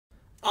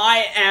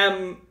I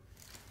am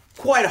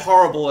quite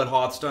horrible at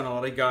Hearthstone. A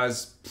lot of you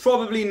guys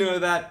probably know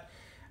that,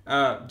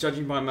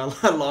 judging by my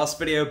last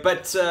video.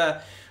 But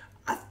I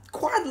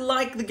quite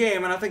like the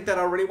game, and I think that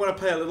I really want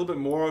to play a little bit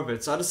more of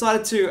it. So I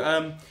decided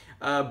to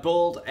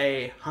build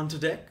a hunter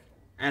deck.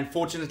 And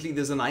fortunately,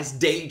 there's a nice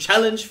daily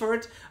challenge for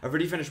it. I've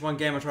already finished one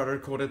game. I tried to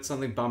record it.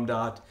 Something bummed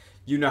out.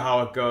 You know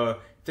how it go.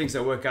 Things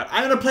that work out.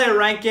 I'm going to play a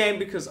rank game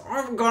because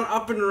I've gone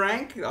up in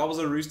rank. I was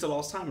a rooster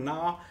last time.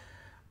 Now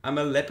I'm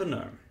a leper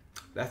gnome.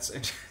 That's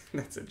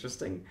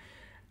interesting.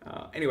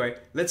 Anyway,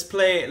 let's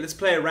play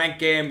a rank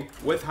game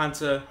with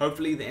Hunter.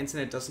 Hopefully the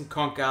internet doesn't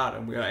conk out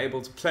and we are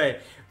able to play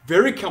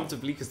very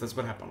comfortably, because that's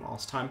what happened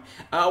last time.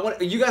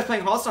 You guys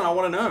playing Hearthstone, I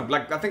want to know.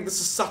 Like, I think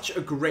this is such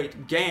a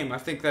great game. I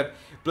think that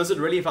Blizzard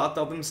really have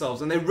outdone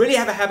themselves, and they really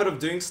have a habit of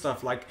doing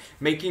stuff like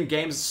making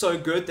games so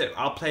good that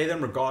I'll play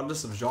them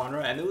regardless of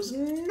genre. And there was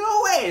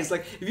no ways.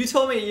 Like, if you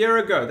told me a year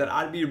ago that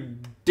I'd be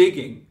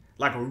digging,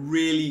 like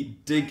really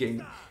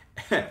digging,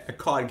 a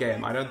card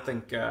game, I don't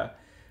think I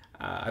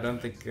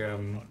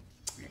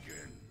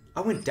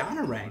went down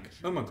a rank.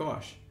 Oh my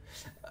gosh.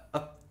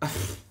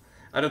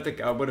 I don't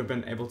think I would have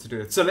been able to do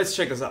it. So let's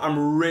check this out.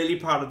 I'm really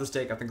proud of this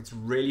deck. I think it's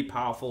really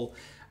powerful.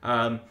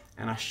 And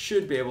I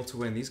should be able to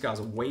win. These guys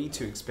are way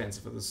too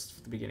expensive for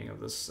the beginning of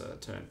this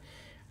turn.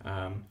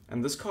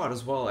 And this card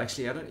as well,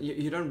 actually,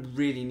 you don't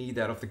really need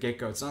that off the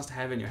get-go. It's nice to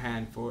have in your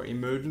hand for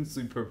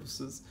emergency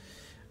purposes.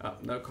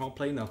 No, can't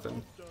play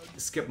nothing.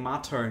 Skip my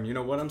turn. You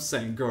know what I'm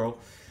saying, girl.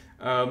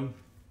 Yeah.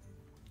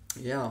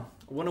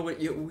 I wonder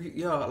what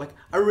like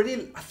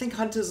I think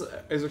Hunter's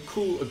is a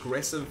cool,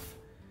 aggressive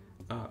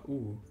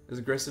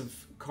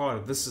aggressive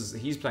card.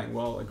 He's playing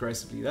well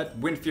aggressively. That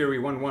Wind Fury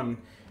 1/1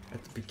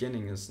 at the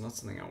beginning is not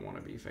something I want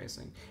to be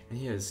facing. And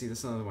here, see, this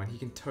is another one. He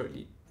can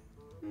totally.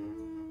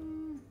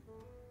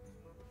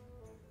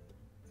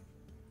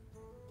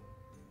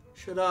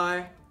 Should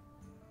I?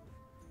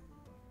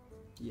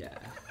 Yeah.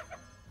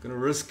 Gonna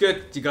risk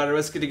it. You gotta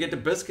risk it to get the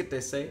biscuit, they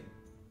say.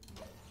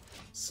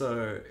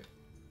 So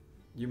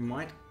you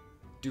might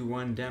do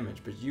 1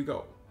 damage, but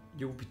you'll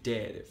be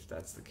dead if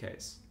that's the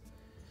case.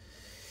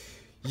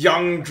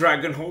 Young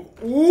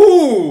Dragonhawk.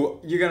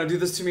 Ooh! You're gonna do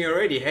this to me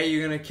already. Hey,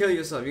 you're gonna kill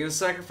yourself. You're gonna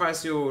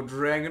sacrifice your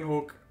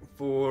Dragonhawk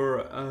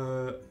for,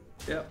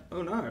 yeah.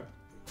 Oh no.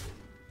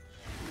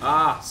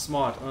 Ah,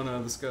 smart. Oh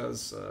no, this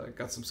guy's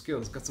got some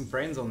skills, got some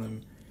brains on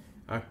them.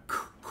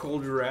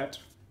 Cold Rat.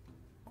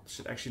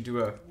 Should actually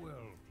do a...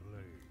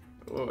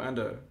 Oh, and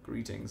a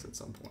Greetings at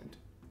some point.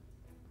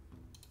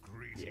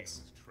 Greetings,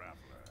 yes.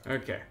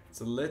 Traveler. Okay,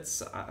 so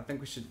let's... I think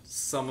we should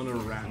summon a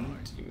random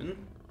demon.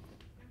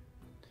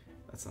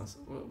 That's nice.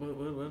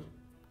 What?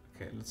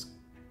 Okay, let's...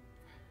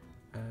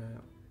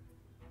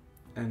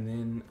 and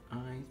then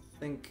I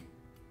think...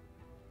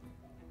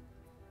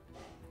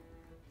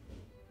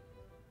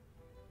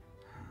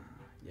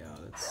 yeah,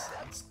 let's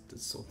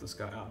sort this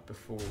guy out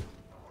before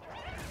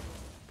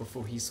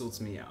he sorts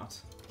me out.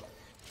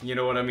 You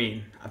know what I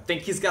mean? I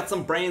think he's got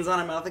some brains on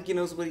him. I think he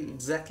knows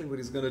exactly what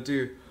he's gonna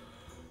do.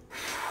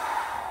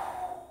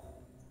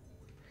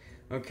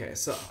 Okay,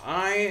 so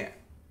I'm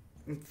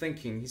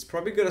thinking he's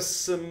probably got a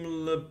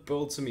similar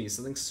build to me.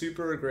 Something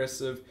super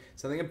aggressive,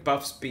 something that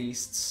buffs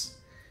beasts.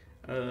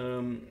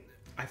 Let's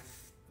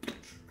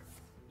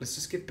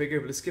just get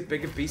bigger. Let's get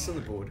bigger beasts on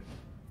the board.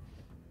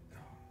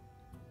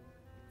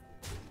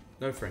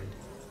 No friend.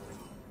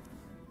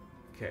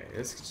 Okay,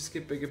 let's just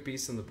get bigger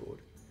beasts on the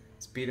board.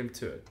 Let's beat him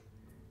to it.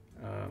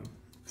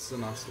 This is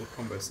a nice little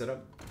combo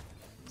setup.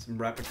 Some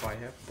rapid fire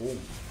here. Boom.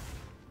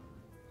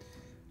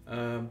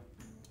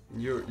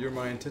 You're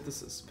my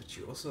antithesis, but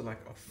you also like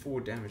are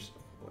 4 damage.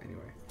 Well,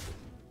 anyway,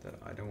 that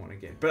I don't want to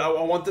get. But I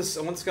want this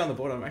guy on the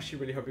board. I'm actually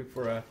really hoping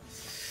for a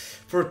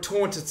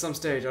taunt at some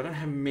stage. I don't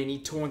have many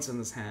taunts in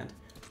this hand.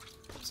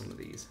 Pop some of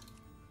these.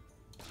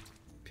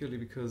 Purely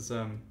because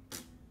I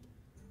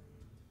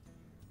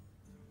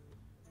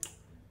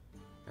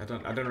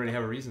don't really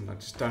have a reason. I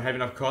just don't have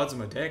enough cards in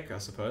my deck, I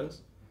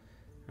suppose.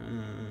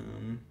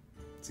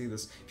 Let's see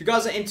this. If you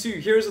guys are into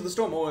Heroes of the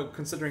Storm or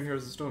considering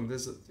Heroes of the Storm,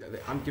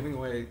 I'm giving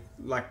away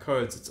like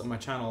codes. It's on my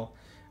channel.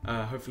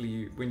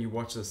 Hopefully, when you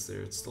watch this,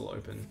 it's still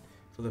open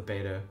for the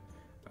beta.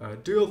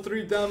 Deal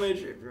 3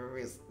 damage.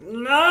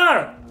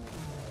 No.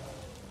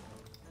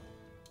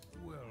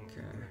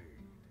 Okay.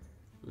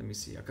 Let me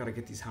see. I gotta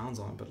get these hounds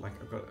on, but like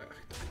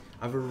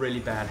I have a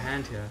really bad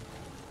hand here.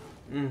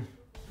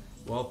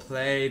 Well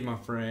played, my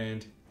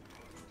friend.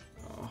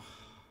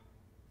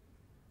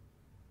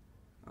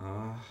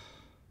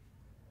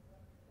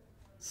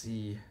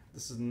 See,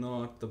 this is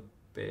not the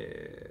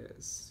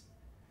best.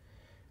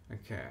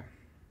 Okay.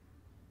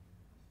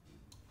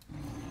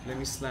 Let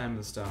me slam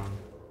this down.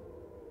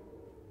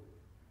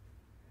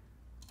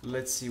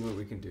 Let's see what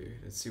we can do.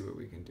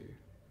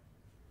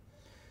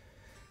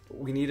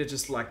 We need to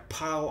just like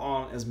pile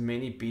on as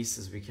many beasts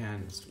as we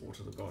can. Let's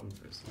water the garden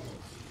first.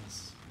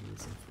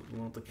 We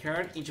want the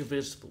carrot, eat your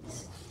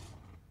vegetables.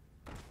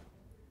 I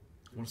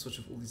want to switch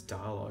up all these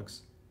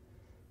dialogues.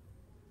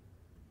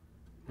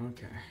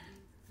 Okay.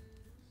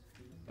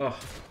 Oh.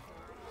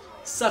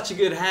 Such a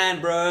good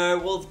hand, bro.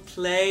 Well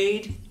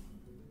played.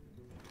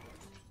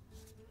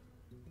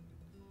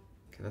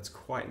 Okay, that's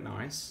quite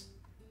nice.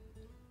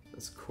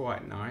 That's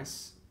quite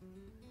nice.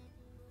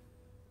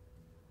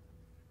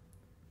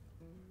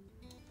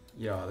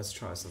 Yeah, let's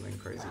try something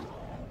crazy.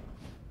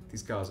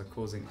 These guys are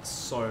causing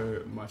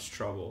so much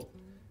trouble.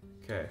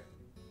 Okay.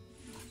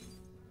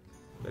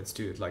 Let's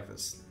do it like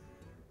this.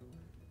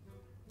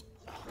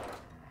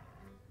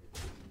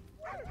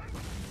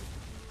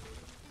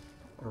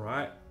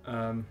 Alright.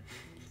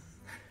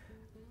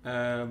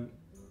 Let's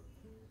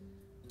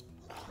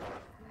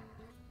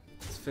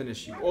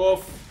finish you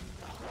off.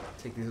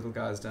 Take these little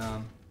guys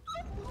down.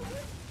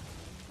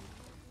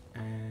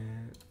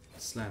 And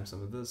slam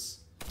some of this.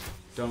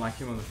 Don't like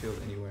him on the field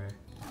anyway.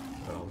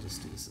 But I'll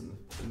just do this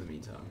in the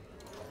meantime.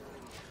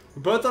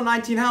 We're both on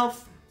 19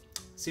 health.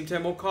 Seem to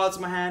have more cards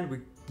in my hand.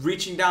 We're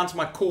reaching down to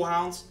my core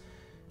hounds.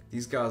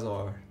 These guys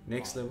are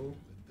next level.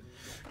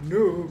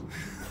 No.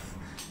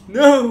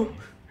 No.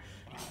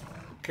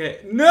 Okay.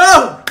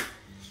 No.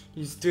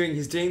 He's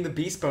doing the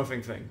beast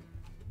buffing thing.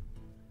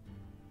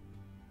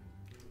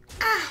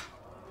 Ah.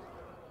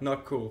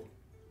 Not cool.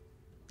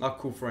 Not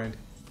cool, friend.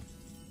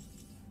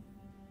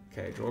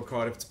 Okay, draw a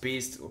card. If it's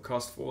beast, it will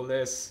cost 4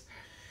 less.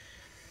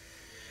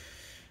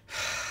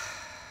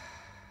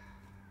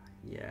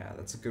 Yeah,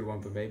 that's a good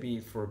one, but maybe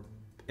for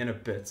in a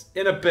bit.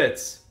 In a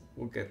bit,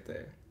 we'll get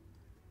there.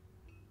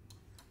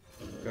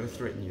 Gotta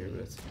threaten you a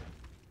bit.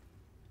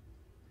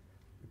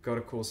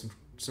 Gotta cause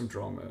some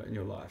drama in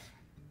your life.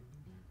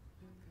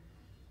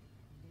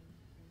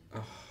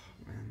 Oh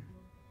man,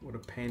 what a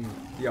pain.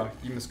 Yeah,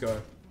 you must go.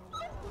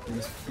 You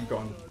must be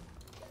gone.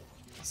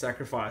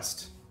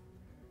 Sacrificed.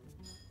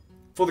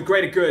 For the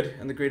greater good,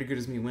 and the greater good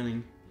is me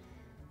winning.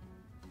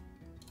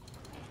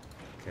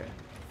 Okay.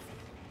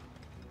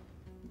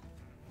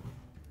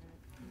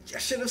 I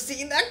should have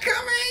seen that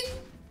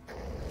coming!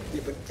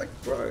 Yeah, but like,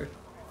 bro,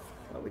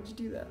 why would you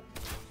do that?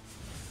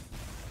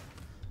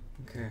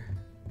 Okay.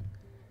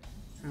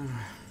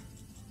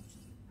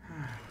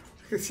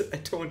 A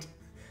taunt.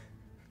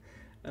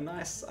 A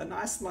nice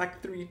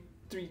like three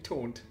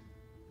taunt.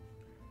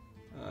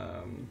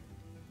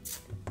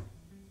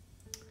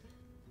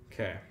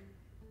 Okay.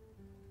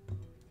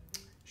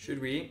 Should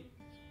we?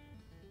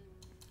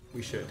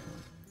 We should.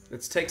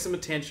 Let's take some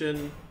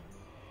attention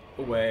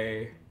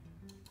away.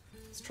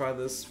 Let's try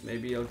this.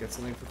 Maybe I'll get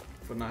something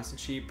for nice and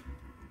cheap.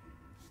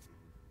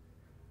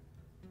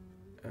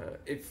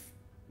 If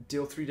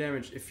deal 3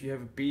 damage. If you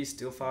have a beast,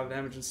 deal 5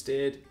 damage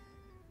instead.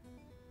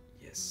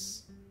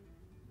 Yes.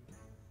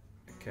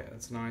 Okay,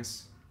 that's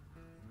nice.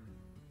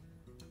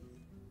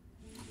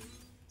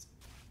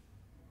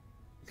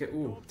 Okay,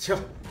 ooh,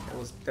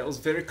 that was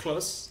very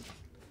close.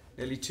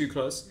 Nearly too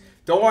close.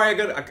 Don't worry,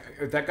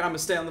 that guy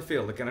must stay on the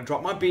field. I'm gonna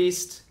drop my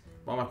beast,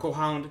 my core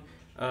hound,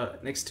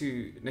 next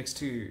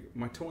to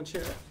my taunt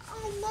here.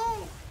 Oh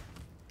no!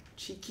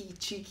 Cheeky,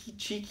 cheeky,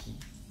 cheeky.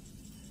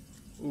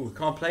 Ooh,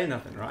 can't play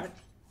nothing, right?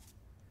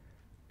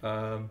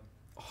 Oh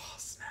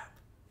snap!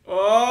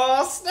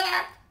 Oh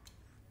snap!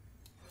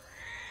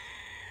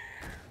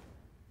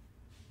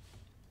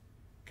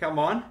 Come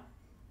on!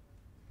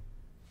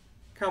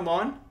 Come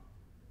on!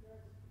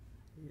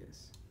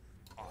 Yes.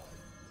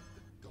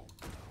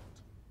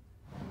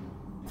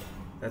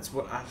 That's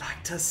what I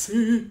like to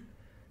see.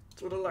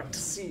 That's what I like to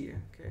see.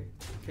 Okay,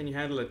 can you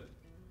handle it?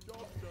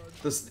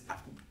 This.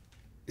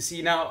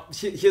 See now,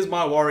 here's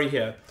my worry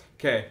here.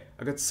 Okay,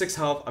 I've got 6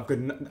 health. I've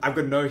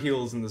got no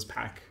heals in this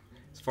pack,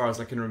 as far as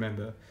I can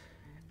remember.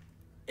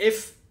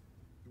 If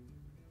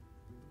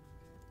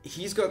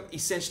he's got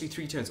essentially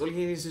 3 turns, all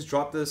he needs is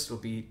drop this. It'll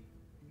be.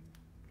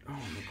 Oh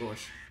my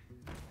gosh.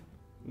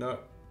 No.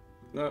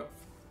 No.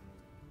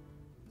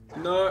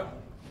 No.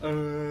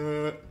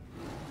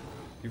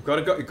 You've got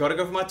to go. You've got to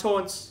go for my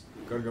taunts.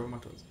 You've got to go for my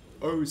taunts.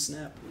 Oh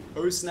snap!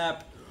 Oh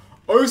snap!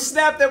 Oh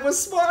snap! That was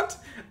smart.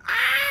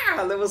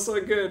 Ah, that was so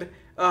good.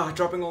 Ah,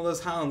 dropping all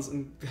those hounds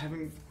and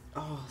having.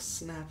 Oh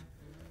snap!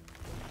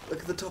 Look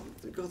at the top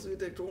of the cards we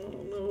decked.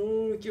 Oh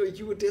no!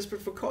 You were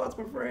desperate for cards,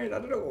 my friend. I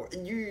don't know.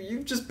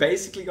 You've just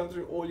basically gone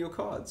through all your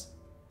cards.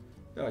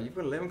 Yeah, you've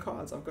got 11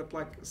 cards. I've got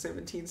like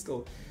 17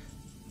 still.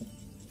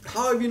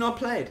 How have you not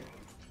played?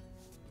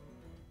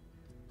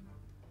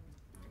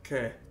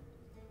 Okay.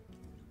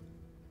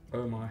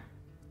 Oh my.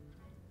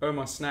 Oh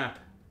my snap.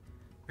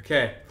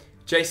 Okay.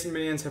 Jason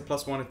minions have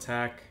 +1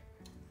 attack.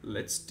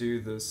 Let's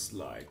do this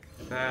like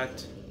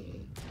that.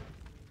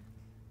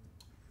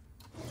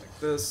 Like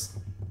this.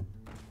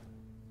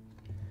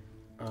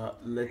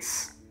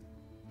 Let's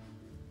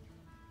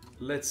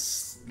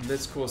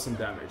cause some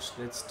damage.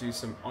 Let's do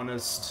some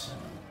honest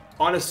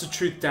to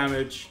truth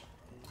damage.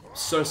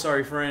 So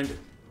sorry, friend.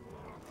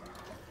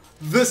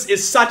 This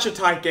is such a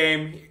tight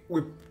game.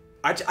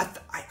 I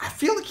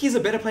feel like he's a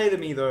better player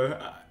than me though.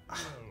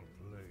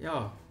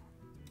 Yeah,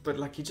 but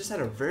like he just had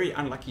a very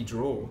unlucky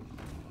draw.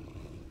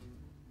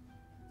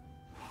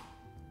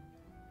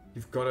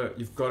 You've got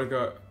to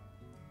go.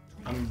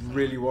 I'm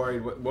really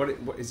worried. What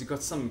is he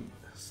got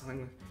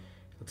something?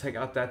 He'll take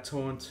out that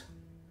taunt.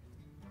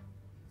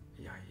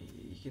 Yeah,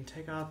 he He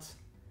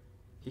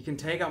can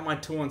take out my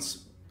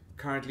taunts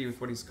currently with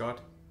what he's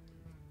got.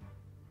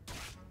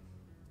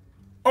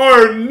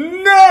 Oh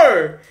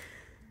no!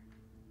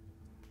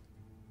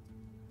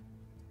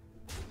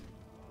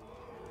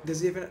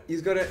 Does he even?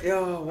 He's got it.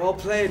 Oh, well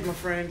played, my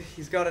friend.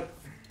 He's got it.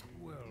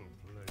 Well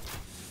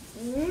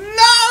played. No,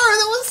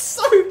 that was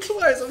so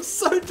close. I'm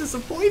so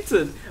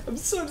disappointed. I'm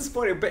so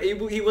disappointed. But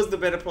he was the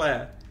better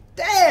player.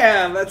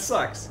 Damn, that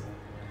sucks.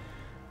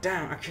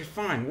 Damn. Okay,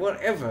 fine.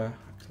 Whatever.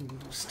 I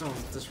can start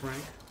with this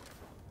rank.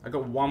 I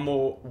got one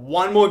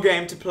more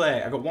game to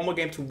play. I got one more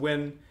game to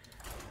win.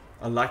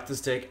 I like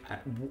this deck.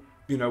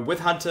 You know, with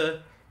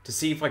Hunter to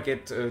see if I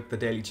get the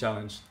daily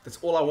challenge. That's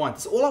all I want.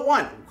 That's all I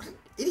want. What an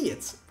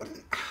idiot. What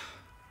an,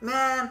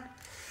 man.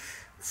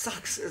 It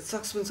sucks. It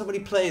sucks when somebody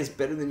plays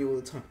better than you all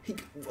the time.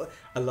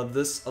 I love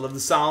this. I love the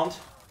sound.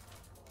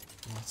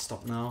 Oh,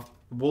 stop now.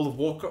 World of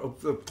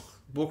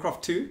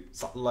Warcraft 2.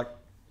 Like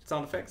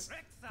sound effects.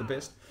 The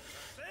best.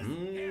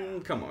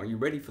 Come on. Are you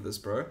ready for this,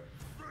 bro?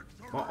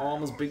 My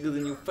arm is bigger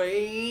than your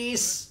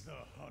face.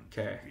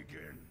 Okay.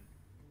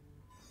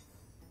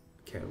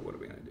 Okay, what are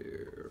we gonna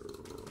do?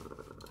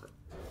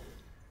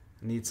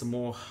 I need some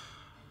more.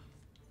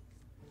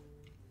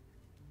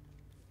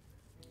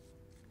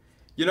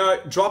 You know,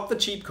 drop the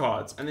cheap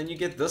cards, and then you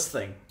get this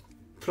thing.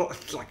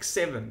 Like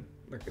 7.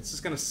 Like, it's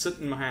just gonna sit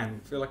in my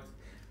hand. I feel like...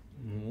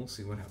 We'll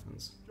see what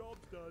happens.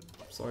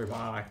 Sorry,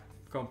 bye.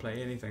 Can't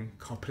play anything.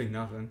 Can't play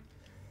nothing.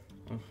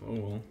 Oh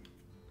well.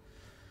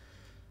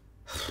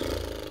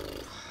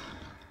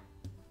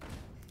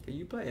 Can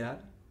you play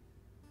that?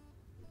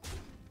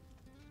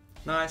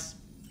 Nice.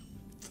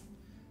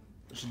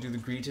 I should do the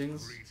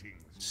greetings.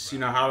 Just, you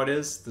know how it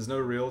is. There's no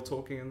real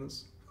talking in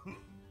this.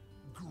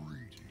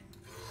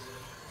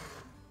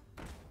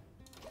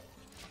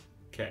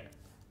 Okay.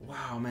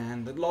 Wow,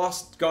 man. The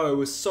last go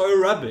was so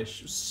rubbish.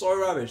 It was so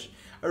rubbish.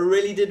 I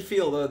really did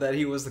feel, though, that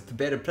he was like, the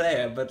better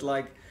player. But,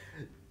 like,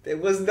 it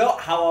was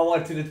not how I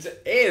wanted it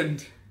to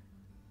end.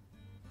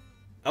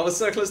 I was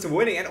so close to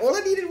winning. And all I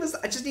needed was...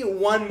 I just needed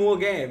one more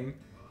game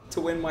to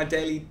win my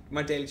daily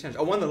challenge.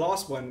 I won the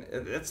last one.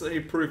 That's the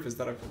only proof is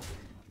that I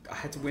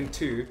had to win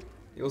 2.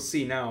 You'll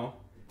see now.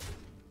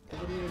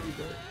 What do you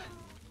do?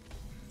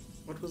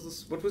 What was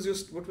this?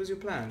 What was your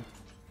plan?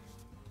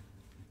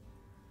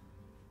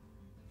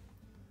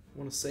 I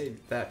want to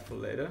save that for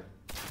later.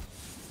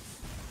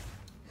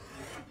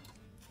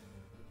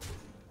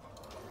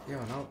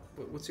 Yeah, now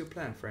what's your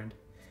plan, friend?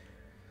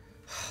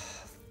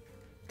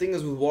 Thing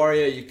is with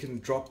Warrior, you can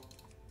drop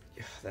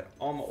that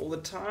armor all the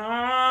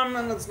time,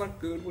 and that's not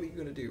good. What are you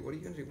gonna do? What are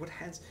you gonna do? What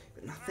hands?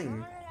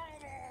 Nothing.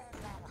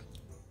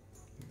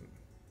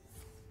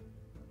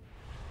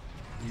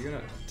 You're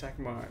gonna attack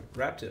my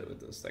raptor with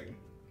this thing.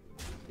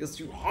 Yes,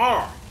 you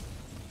are!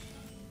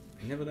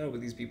 I never know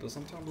with these people.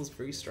 Sometimes it's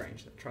very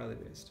strange. They try their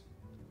best.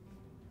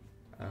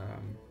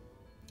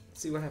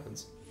 Let's see what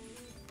happens.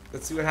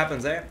 Let's see what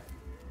happens, eh?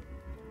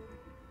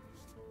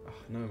 Oh,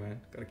 no,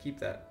 man. Gotta keep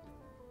that.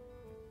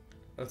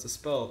 That's a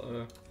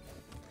spell.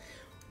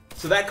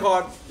 So that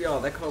card, yeah,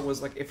 that card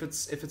was like, if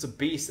it's a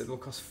beast, it will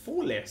cost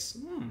 4 less.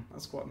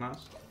 That's quite nice.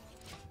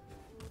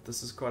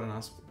 This is quite a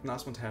nice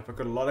one to have. I've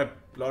got a lot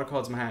of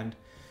cards in my hand.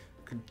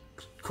 Could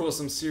cause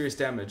some serious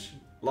damage.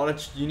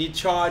 You need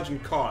charge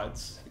and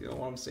cards. You know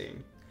what I'm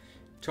saying?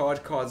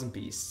 Charge, cards, and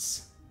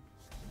beasts.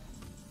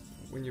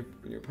 When your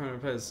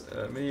opponent plays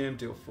minion,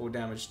 deal 4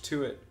 damage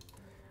to it.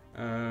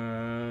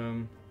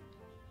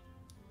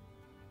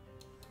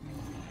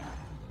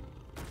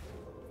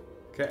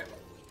 Okay.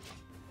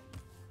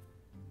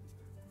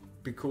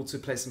 Be cool to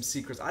play some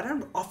secrets. I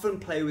don't often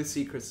play with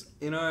secrets,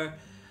 you know.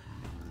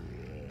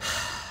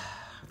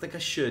 I think I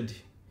should,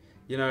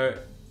 you know,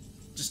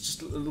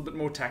 just a little bit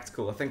more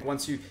tactical. I think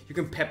once you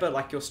can pepper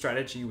like your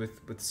strategy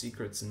with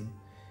secrets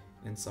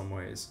in some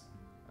ways.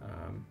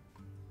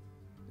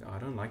 I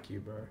don't like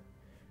you, bro.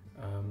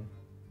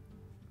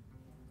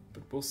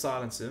 But we'll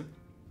silence him.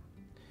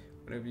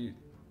 Whenever you...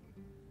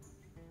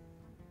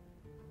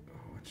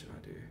 Oh, what should I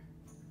do?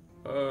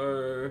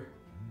 Oh...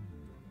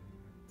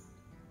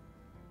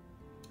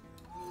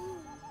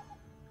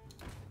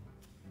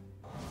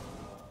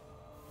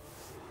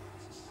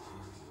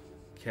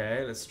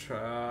 Okay, let's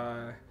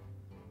try...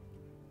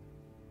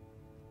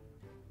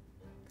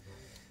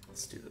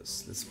 Let's do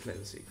this. Let's play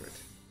the secret.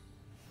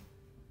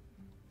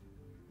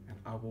 And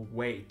I will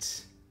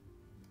wait.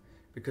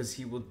 Because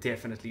he will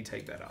definitely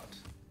take that out.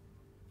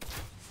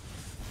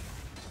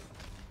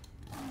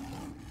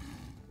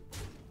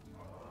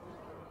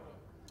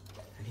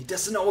 And he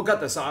doesn't know I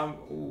got this. I've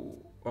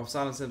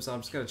silenced him, so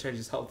I'm just going to change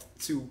his health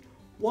to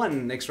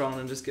 1 next round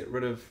and just get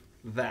rid of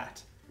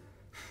that.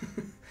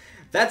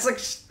 That's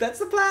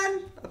the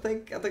plan. I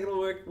think it'll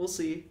work. We'll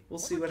see. We'll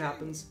see what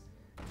happens.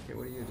 Okay,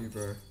 what are you gonna do,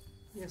 bro?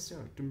 Yes, yeah.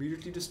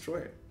 Immediately destroy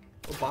it.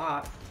 Or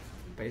bot,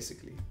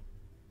 basically.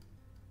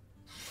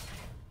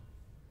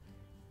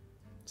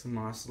 It's a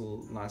nice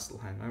little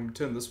hand. I'm gonna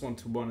turn this one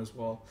to 1 as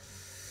well.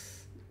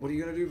 What are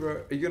you gonna do,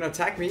 bro? Are you gonna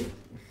attack me?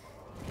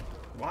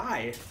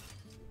 Why?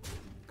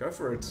 Go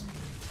for it.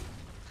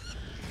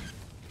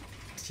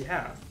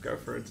 Yeah, go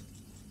for it.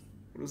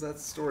 What was that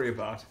story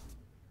about?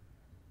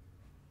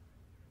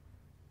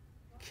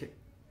 Okay.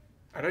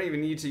 I don't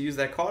even need to use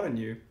that card on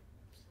you.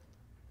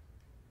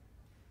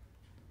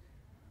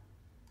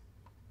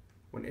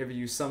 Whenever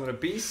you summon a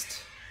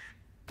beast,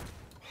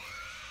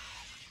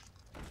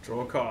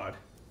 draw a card.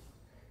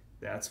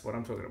 That's what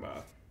I'm talking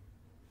about.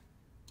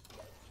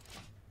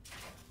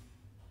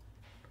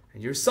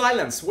 And you're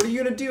silenced. What are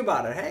you gonna do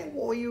about it? Hey,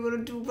 what are you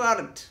gonna do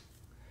about it?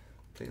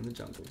 Play in the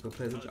jungle. Go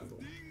play in the jungle.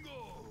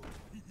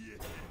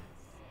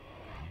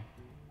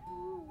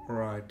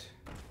 Alright.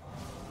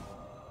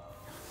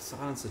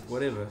 Silence it,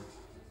 whatever.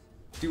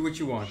 Do what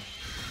you want.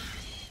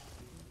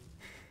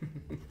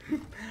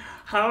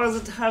 How does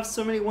it have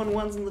so many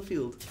 1/1s in the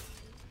field?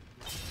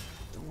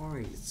 Don't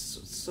worry, it's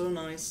so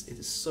nice. It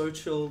is so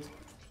chilled.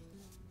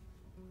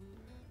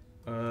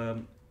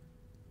 I'm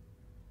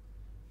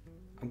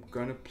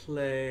gonna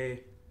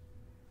play...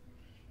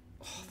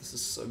 Oh, this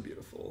is so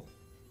beautiful.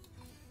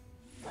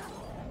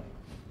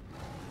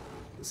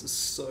 This is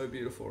so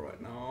beautiful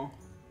right now.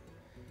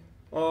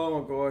 Oh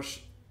my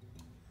gosh.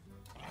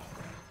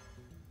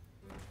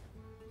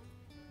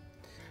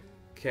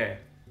 Okay,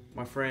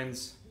 my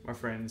friends.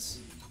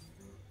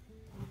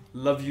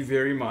 Love you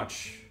very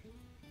much.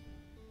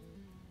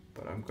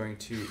 But I'm going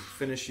to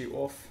finish you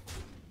off.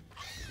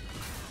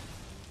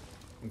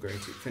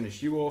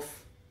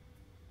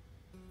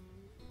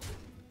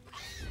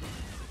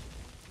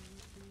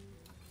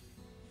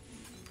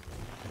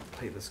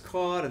 Play this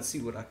card and see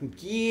what I can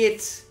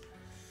get.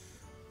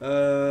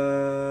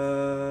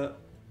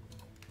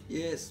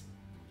 Yes.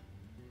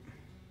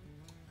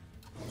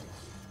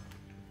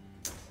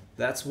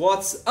 That's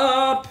what's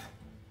up,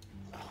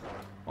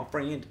 my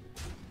friend.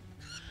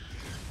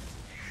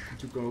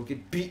 You're gonna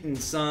get beaten,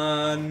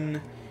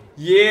 son.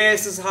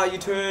 Yes, this is how you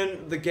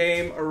turn the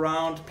game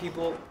around,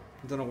 people.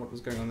 I don't know what was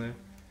going on there.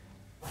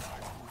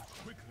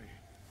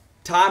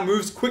 Time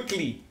moves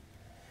quickly.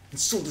 And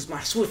so does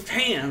my swift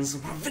hands.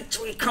 My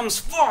victory comes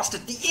fast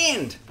at the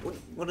end.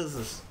 What is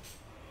this?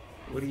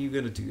 What are you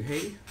gonna do,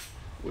 hey?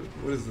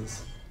 What is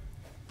this?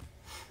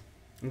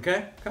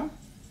 Okay, come.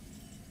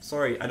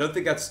 Sorry, I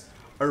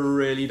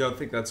really don't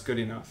think that's good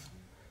enough.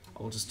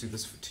 I'll just do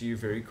this to you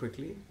very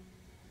quickly.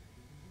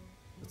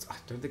 I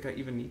don't think I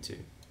even need to.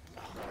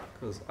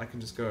 Because I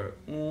can just go,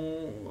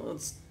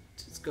 it's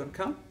gonna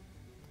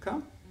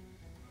come.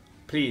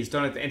 Please,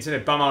 don't let the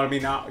internet bum out of me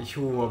now.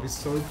 Yo, I'll be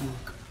so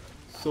bleak.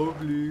 So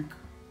bleak.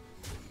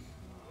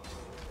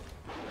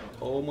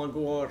 Oh my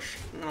gosh.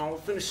 Now I'll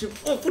finish him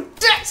off with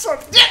that's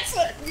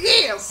it,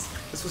 yes!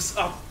 This was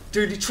a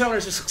dirty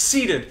challenge, I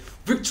succeeded.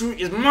 Victory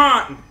is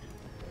mine.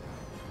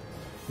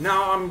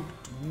 Now I'm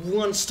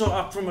 1 star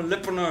up from a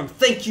Leponome.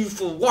 Thank you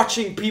for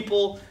watching,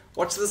 people.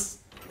 Watch this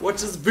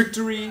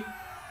victory.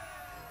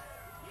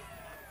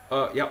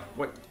 Yep,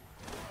 what?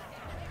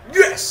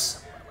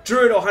 Yes!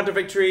 Druid or Hunter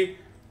victory.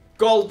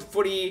 Gold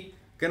footy.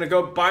 Gonna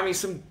go buy me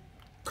some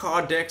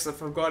card decks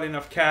if I've got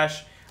enough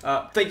cash.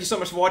 Thank you so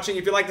much for watching.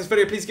 If you like this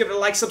video, please give it a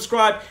like,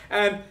 subscribe,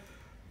 and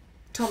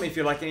tell me if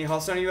you like any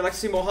HearthStone. If you'd like to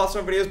see more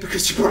HearthStone videos,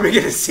 because you're probably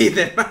gonna see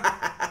them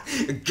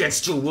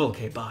against your will.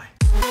 Okay, bye.